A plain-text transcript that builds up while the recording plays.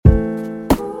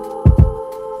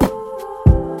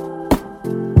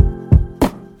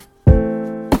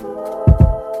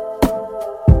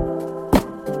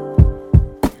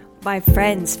my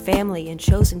friends, family, and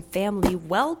chosen family,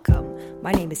 welcome.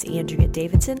 My name is Andrea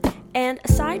Davidson, and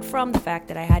aside from the fact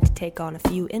that I had to take on a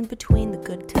few in between the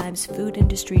good times food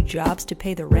industry jobs to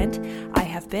pay the rent, I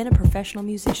have been a professional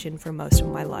musician for most of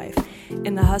my life.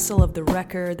 In the hustle of the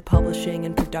record, the publishing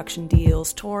and production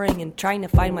deals, touring, and trying to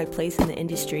find my place in the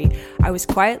industry, I was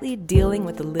quietly dealing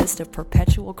with a list of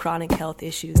perpetual chronic health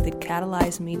issues that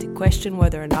catalyzed me to question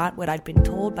whether or not what I'd been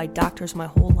told by doctors my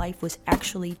whole life was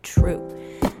actually true.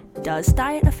 Does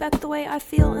diet affect the way I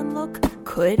feel and look?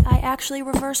 Could I actually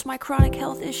reverse my chronic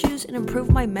health issues and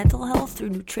improve my mental health through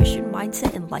nutrition,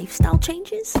 mindset, and lifestyle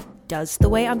changes? Does the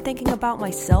way I'm thinking about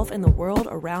myself and the world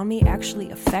around me actually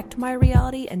affect my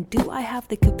reality? And do I have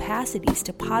the capacities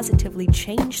to positively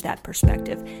change that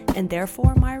perspective and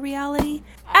therefore my reality?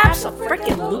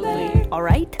 Abso-freaking-lutely,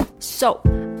 alright? So,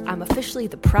 I'm officially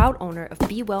the proud owner of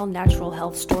Be Well Natural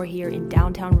Health Store here in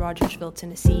downtown Rogersville,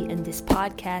 Tennessee, and this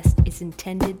podcast is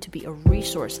intended to be a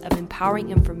resource of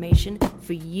empowering information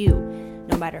for you,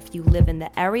 no matter if you live in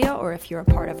the area or if you're a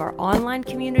part of our online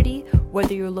community,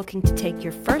 whether you're looking to take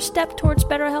your first step towards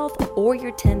better health or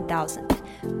your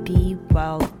 10,000th. Be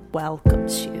Well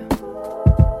welcomes you.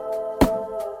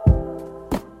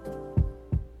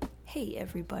 Hey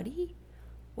everybody.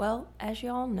 Well, as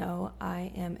you all know,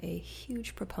 I am a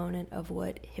huge proponent of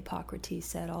what Hippocrates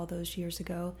said all those years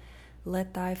ago,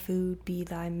 let thy food be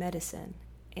thy medicine.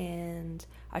 And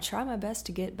I try my best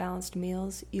to get balanced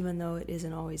meals, even though it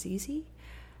isn't always easy.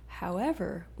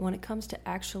 However, when it comes to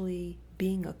actually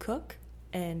being a cook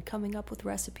and coming up with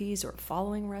recipes or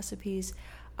following recipes,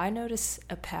 I notice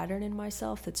a pattern in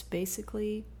myself that's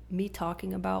basically me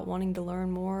talking about wanting to learn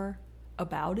more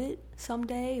about it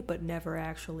someday, but never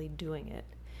actually doing it.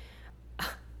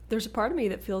 There's a part of me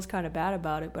that feels kind of bad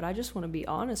about it, but I just want to be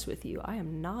honest with you. I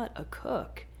am not a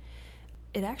cook.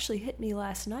 It actually hit me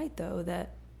last night, though,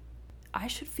 that I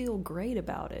should feel great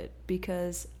about it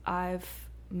because I've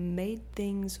made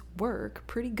things work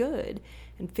pretty good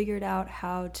and figured out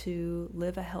how to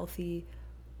live a healthy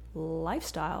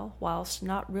lifestyle whilst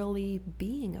not really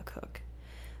being a cook.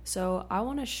 So I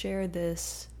want to share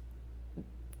this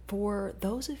for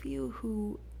those of you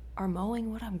who are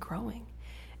mowing what I'm growing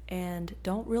and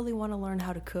don't really want to learn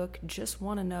how to cook, just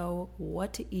want to know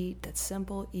what to eat that's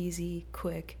simple, easy,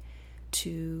 quick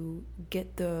to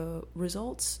get the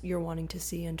results you're wanting to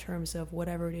see in terms of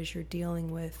whatever it is you're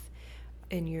dealing with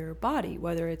in your body,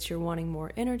 whether it's you're wanting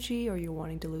more energy or you're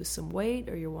wanting to lose some weight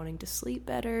or you're wanting to sleep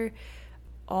better.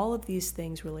 All of these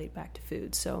things relate back to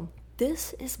food. So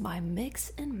this is my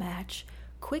mix and match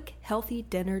quick healthy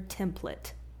dinner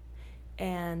template,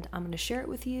 and I'm going to share it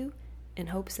with you in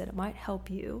hopes that it might help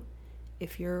you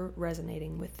if you're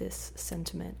resonating with this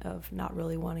sentiment of not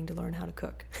really wanting to learn how to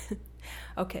cook.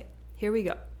 Okay, here we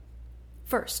go.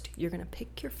 First, you're going to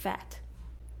pick your fat.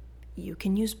 You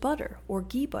can use butter or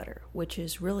ghee butter, which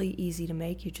is really easy to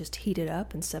make. You just heat it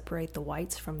up and separate the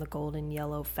whites from the golden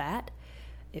yellow fat.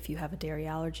 If you have a dairy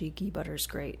allergy, ghee butter is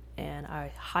great, and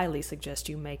I highly suggest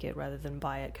you make it rather than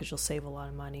buy it because you'll save a lot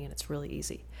of money and it's really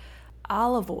easy.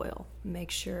 Olive oil, make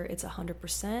sure it's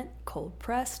 100% cold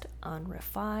pressed,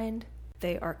 unrefined.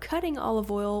 They are cutting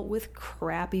olive oil with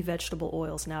crappy vegetable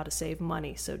oils now to save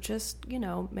money, so just,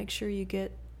 make sure you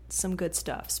get some good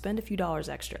stuff. Spend a few dollars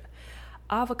extra.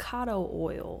 Avocado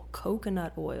oil,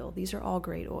 coconut oil, these are all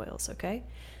great oils, okay?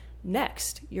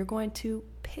 Next, you're going to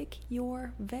pick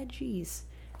your veggies.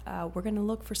 We're going to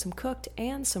look for some cooked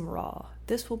and some raw.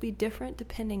 This will be different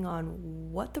depending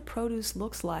on what the produce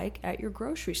looks like at your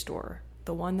grocery store,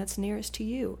 the one that's nearest to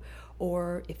you.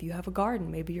 Or if you have a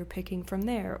garden, maybe you're picking from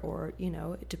there. Or,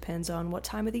 it depends on what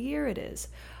time of the year it is.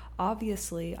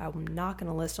 Obviously, I'm not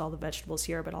going to list all the vegetables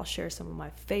here, but I'll share some of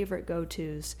my favorite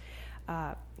go-tos.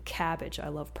 Cabbage, I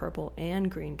love purple and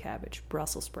green cabbage,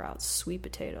 Brussels sprouts, sweet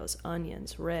potatoes,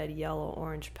 onions, red, yellow,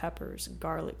 orange peppers,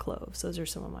 garlic cloves. Those are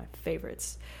some of my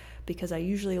favorites because I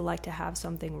usually like to have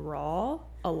something raw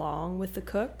along with the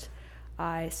cooked.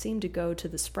 I seem to go to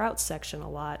the sprouts section a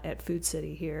lot at Food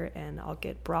City here, and I'll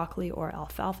get broccoli or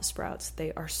alfalfa sprouts.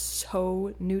 They are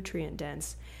so nutrient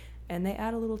dense and they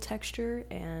add a little texture,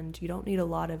 and you don't need a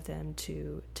lot of them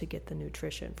to get the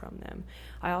nutrition from them.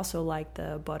 I also like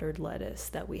the buttered lettuce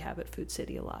that we have at Food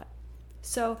City a lot.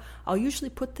 So I'll usually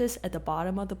put this at the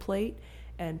bottom of the plate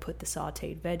and put the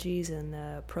sauteed veggies and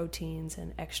the proteins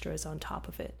and extras on top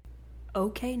of it.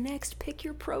 Okay, next, pick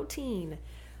your protein.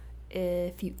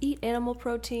 If you eat animal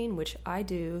protein, which I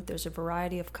do, there's a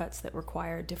variety of cuts that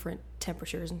require different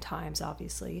temperatures and times,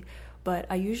 obviously. But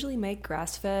I usually make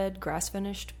grass-fed,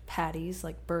 grass-finished patties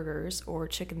like burgers or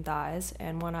chicken thighs,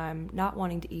 and when I'm not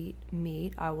wanting to eat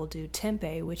meat, I will do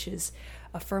tempeh, which is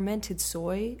a fermented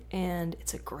soy, and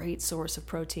it's a great source of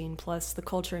protein. Plus, the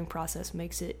culturing process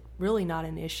makes it really not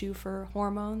an issue for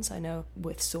hormones. I know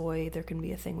with soy there can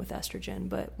be a thing with estrogen,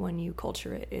 but when you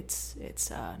culture it, it's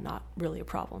not really a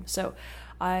problem. So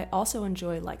I also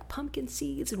enjoy like pumpkin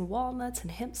seeds and walnuts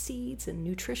and hemp seeds and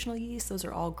nutritional yeast. Those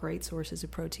are all great sources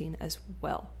of protein as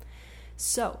well.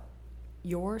 So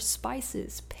your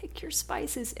spices, pick your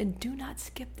spices, and do not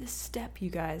skip this step, you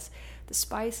guys. The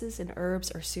spices and herbs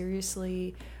are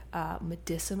seriously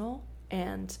medicinal,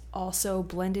 and also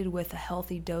blended with a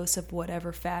healthy dose of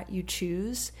whatever fat you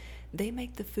choose, they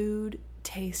make the food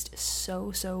taste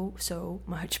so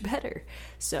much better.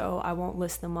 So I won't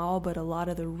list them all, but a lot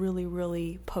of the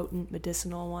really potent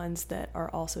medicinal ones that are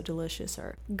also delicious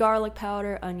are garlic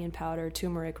powder, onion powder,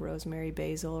 turmeric, rosemary,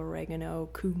 basil, oregano,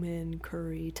 cumin,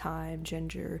 curry, thyme,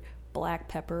 ginger, black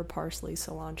pepper, parsley,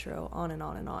 cilantro, on and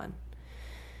on and on.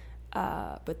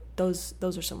 But those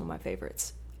are some of my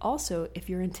favorites. Also, if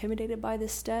you're intimidated by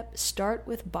this step, start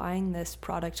with buying this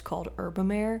product called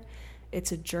Herbamare.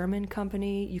 It's a German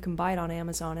company. You can buy it on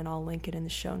Amazon, and I'll link it in the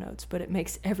show notes. But it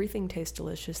makes everything taste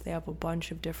delicious. They have a bunch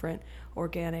of different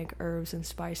organic herbs and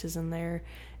spices in there.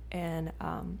 And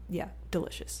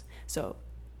delicious. So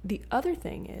the other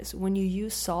thing is, when you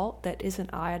use salt that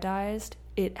isn't iodized,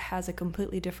 it has a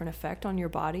completely different effect on your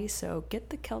body. So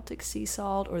get the Celtic sea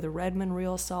salt or the Redmond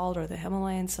real salt or the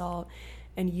Himalayan salt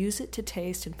and use it to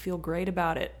taste and feel great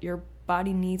about it. Your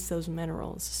body needs those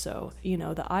minerals. So, the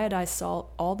iodized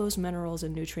salt, all those minerals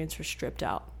and nutrients are stripped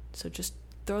out. So just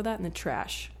throw that in the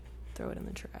trash. Throw it in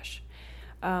the trash.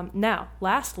 Now,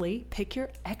 lastly, pick your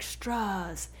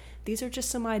extras. These are just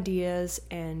some ideas,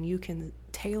 and you can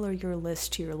tailor your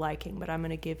list to your liking, but I'm going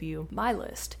to give you my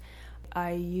list.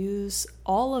 I use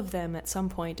all of them at some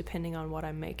point depending on what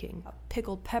I'm making.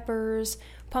 Pickled peppers,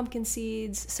 pumpkin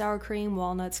seeds, sour cream,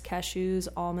 walnuts, cashews,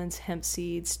 almonds, hemp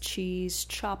seeds, cheese,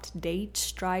 chopped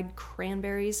dates, dried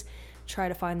cranberries. Try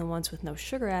to find the ones with no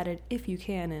sugar added if you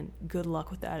can, and good luck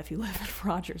with that if you live in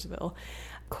Rogersville.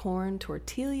 Corn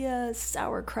tortillas,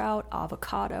 sauerkraut,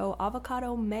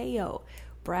 avocado mayo,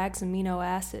 Bragg's amino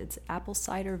acids, apple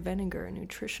cider vinegar,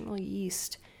 nutritional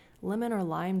yeast, lemon or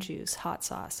lime juice, hot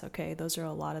sauce. Okay, those are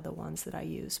a lot of the ones that I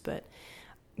use, but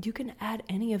you can add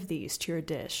any of these to your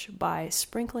dish by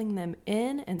sprinkling them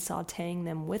in and sauteing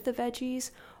them with the veggies,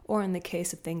 or in the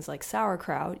case of things like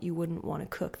sauerkraut, you wouldn't want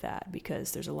to cook that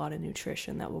because there's a lot of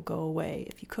nutrition that will go away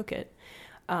if you cook it.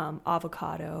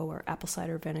 Avocado or apple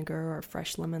cider vinegar or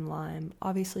fresh lemon lime.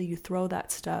 Obviously, you throw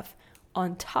that stuff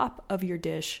on top of your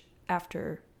dish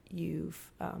after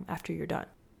you're done.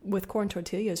 With corn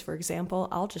tortillas, for example,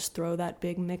 I'll just throw that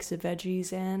big mix of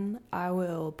veggies in. I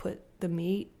will put the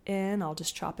meat in. I'll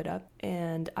just chop it up.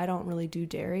 And I don't really do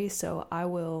dairy, so I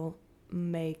will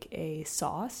make a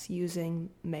sauce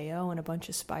using mayo and a bunch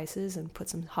of spices and put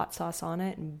some hot sauce on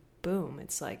it, and boom,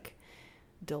 it's like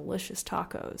delicious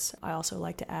tacos. I also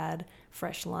like to add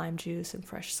fresh lime juice and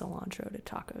fresh cilantro to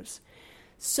tacos.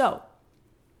 So,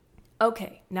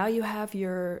 okay, now you have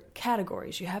your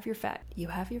categories, you have your fat, you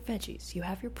have your veggies, you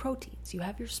have your proteins, you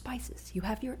have your spices, you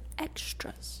have your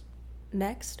extras.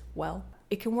 Next, well,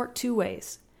 it can work two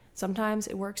ways. Sometimes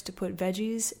it works to put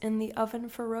veggies in the oven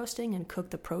for roasting and cook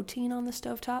the protein on the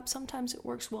stovetop. Sometimes it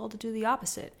works well to do the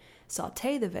opposite.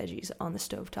 Saute the veggies on the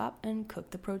stovetop and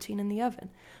cook the protein in the oven.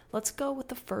 Let's go with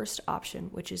the first option,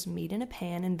 which is meat in a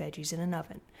pan and veggies in an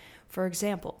oven. For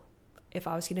example, if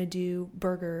I was going to do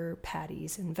burger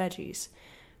patties and veggies,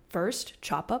 first,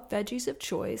 chop up veggies of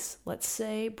choice. Let's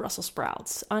say Brussels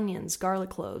sprouts, onions, garlic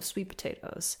cloves, sweet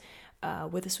potatoes.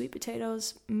 With the sweet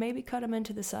potatoes, maybe cut them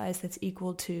into the size that's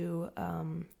equal to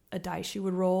a dice you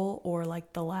would roll, or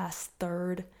like the last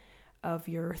third of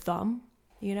your thumb,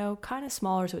 kind of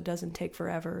smaller so it doesn't take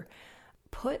forever.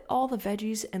 Put all the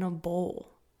veggies in a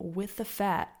bowl with the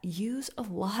fat. Use a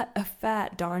lot of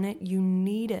fat, darn it. You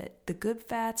need it. The good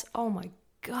fats, oh my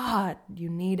God, you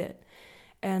need it.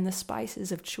 And the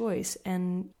spices of choice,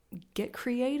 and get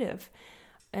creative.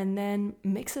 And then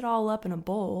mix it all up in a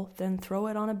bowl, then throw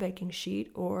it on a baking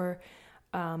sheet or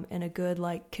in a good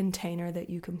container that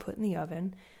you can put in the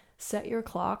oven. Set your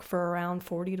clock for around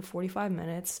 40 to 45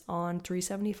 minutes on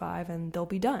 375 and they'll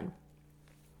be done.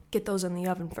 Get those in the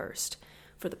oven first.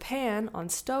 For the pan, on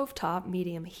stovetop,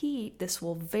 medium heat, this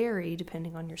will vary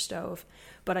depending on your stove,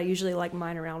 but I usually like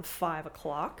mine around 5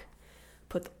 o'clock.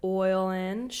 Put the oil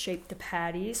in, shape the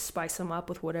patties, spice them up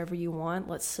with whatever you want.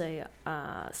 Let's say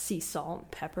sea salt,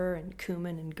 and pepper, and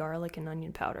cumin, and garlic, and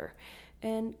onion powder.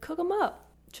 And cook them up.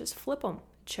 Just flip them.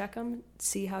 check them,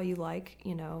 see how you like,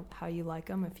 how you like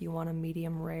them, if you want a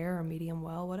medium rare or medium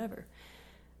well, whatever.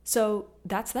 So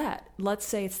that's that. Let's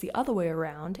say it's the other way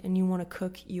around and you want to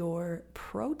cook your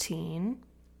protein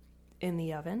in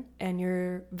the oven and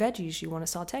your veggies, you want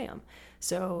to saute them.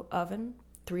 So oven,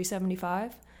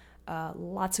 375,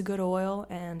 lots of good oil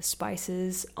and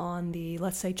spices on the,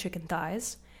 let's say, chicken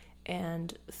thighs,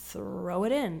 and throw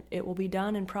it in. It will be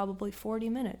done in probably 40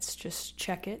 minutes. Just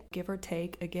check it, give or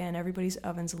take. Again, everybody's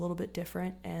oven's a little bit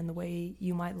different, and the way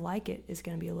you might like it is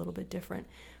going to be a little bit different.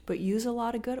 But use a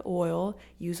lot of good oil,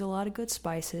 use a lot of good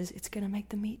spices. It's going to make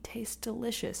the meat taste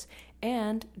delicious.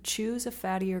 And choose a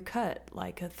fattier cut,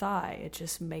 like a thigh. It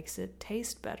just makes it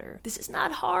taste better. This is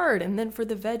not hard. And then for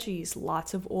the veggies,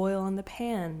 lots of oil in the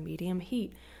pan, medium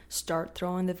heat. Start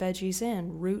throwing the veggies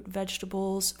in. Root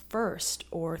vegetables first,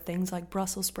 or things like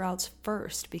Brussels sprouts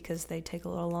first, because they take a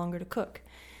little longer to cook.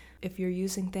 If you're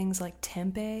using things like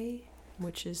tempeh,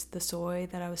 which is the soy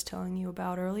that I was telling you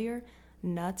about earlier,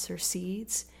 nuts or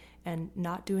seeds, and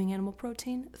not doing animal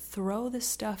protein, throw the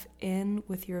stuff in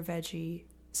with your veggie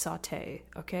saute,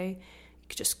 okay? You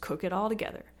can just cook it all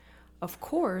together. Of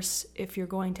course, if you're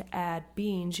going to add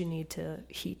beans, you need to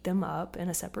heat them up in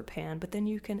a separate pan, but then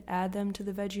you can add them to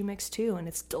the veggie mix too, and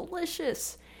it's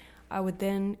delicious. I would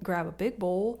then grab a big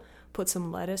bowl, put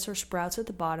some lettuce or sprouts at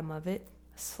the bottom of it,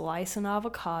 slice an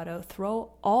avocado,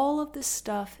 throw all of this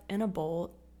stuff in a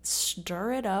bowl,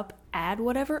 stir it up, add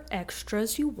whatever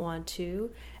extras you want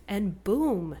to, and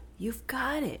boom, you've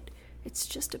got it. It's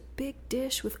just a big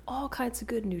dish with all kinds of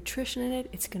good nutrition in it.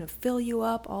 It's going to fill you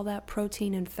up, all that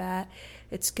protein and fat.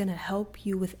 It's going to help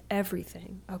you with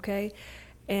everything, okay?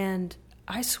 And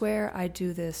I swear I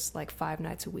do this like 5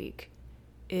 nights a week.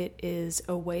 It is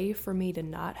a way for me to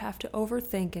not have to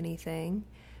overthink anything,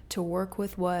 to work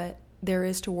with what there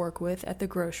is to work with at the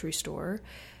grocery store.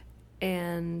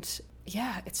 And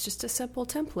yeah, it's just a simple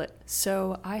template.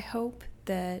 So I hope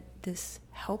that this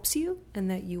helps you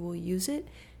and that you will use it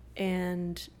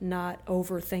and not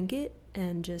overthink it,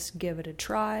 and just give it a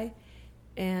try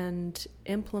and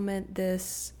implement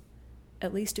this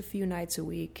at least a few nights a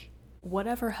week.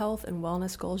 Whatever health and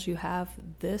wellness goals you have,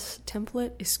 this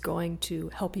template is going to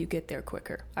help you get there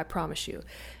quicker. I promise you.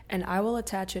 And I will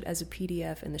attach it as a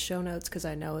PDF in the show notes because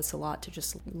I know it's a lot to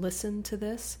just listen to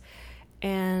this.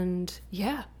 And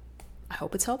yeah, I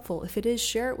hope it's helpful. If it is,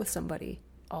 share it with somebody.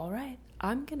 All right,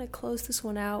 I'm going to close this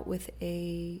one out with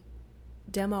a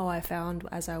demo I found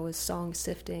as I was song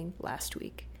sifting last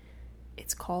week.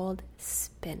 It's called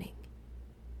Spinning.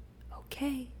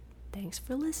 Okay, thanks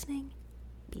for listening.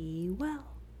 Be well.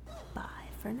 Bye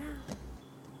for now.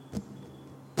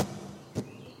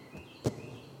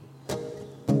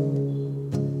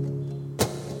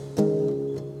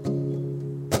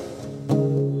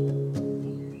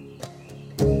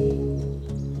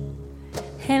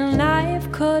 And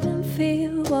life couldn't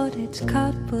feel what its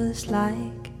cut was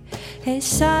like. His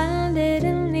sun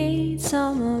didn't need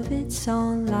some of its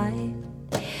own light.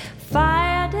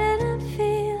 Fire didn't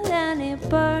feel any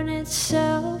burn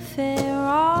itself. It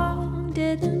wrong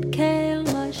didn't care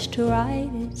much to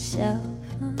right itself.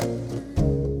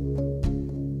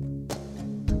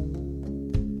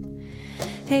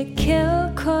 A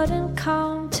kill couldn't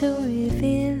come to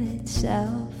reveal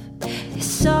itself. Its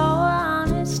soul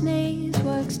on its knees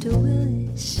works to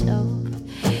will itself.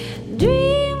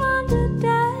 Dream under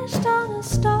dust on a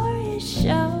story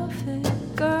shelf. A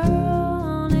girl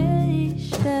on a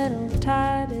leash that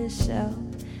untied herself.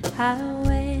 I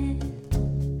went,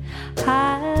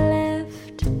 I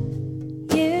left,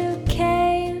 you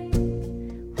came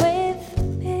with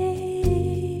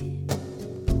me.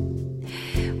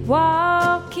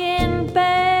 Walking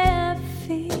bare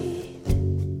feet,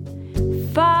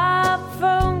 far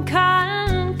from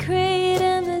concrete,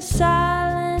 and the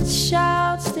silence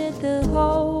shouts that the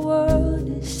whole world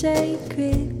is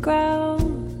sacred ground.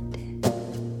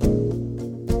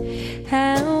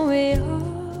 And we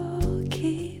all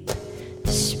keep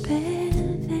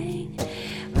spinning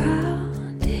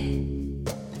round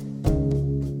it.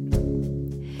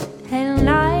 And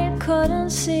light couldn't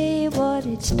see what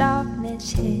its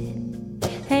darkness hid.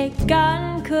 A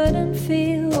gun couldn't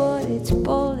feel what its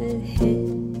bullet hit.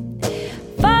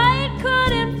 Fire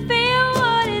couldn't feel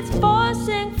what its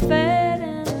forcing fed.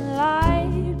 And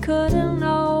light couldn't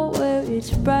know where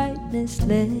its brightness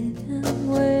led. And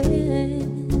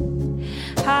when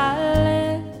I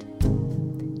left,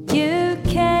 you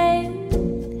came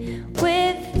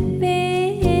with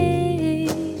me.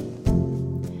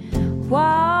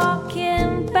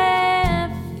 Walking bare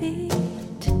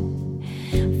feet,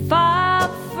 far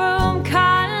from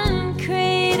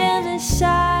concrete, and the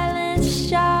silence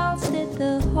shouts that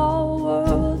the whole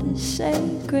world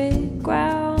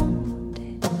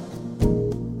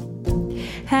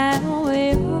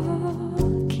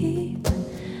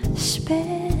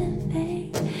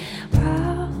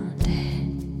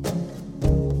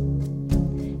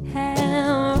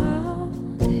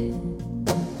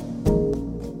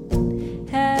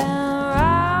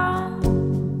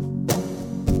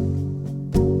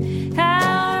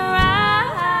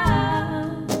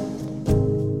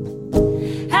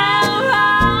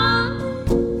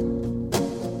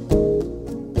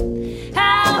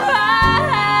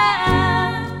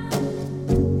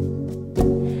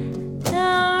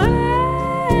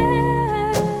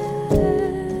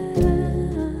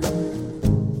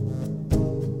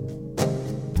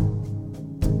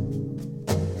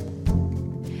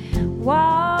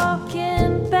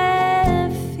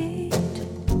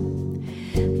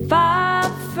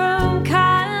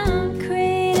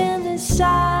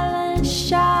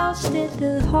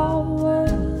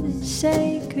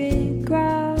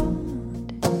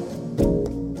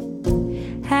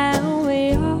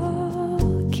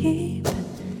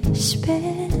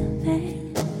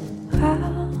spinning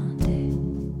round it,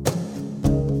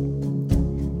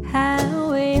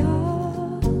 and we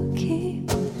all keep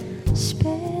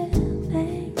spinning.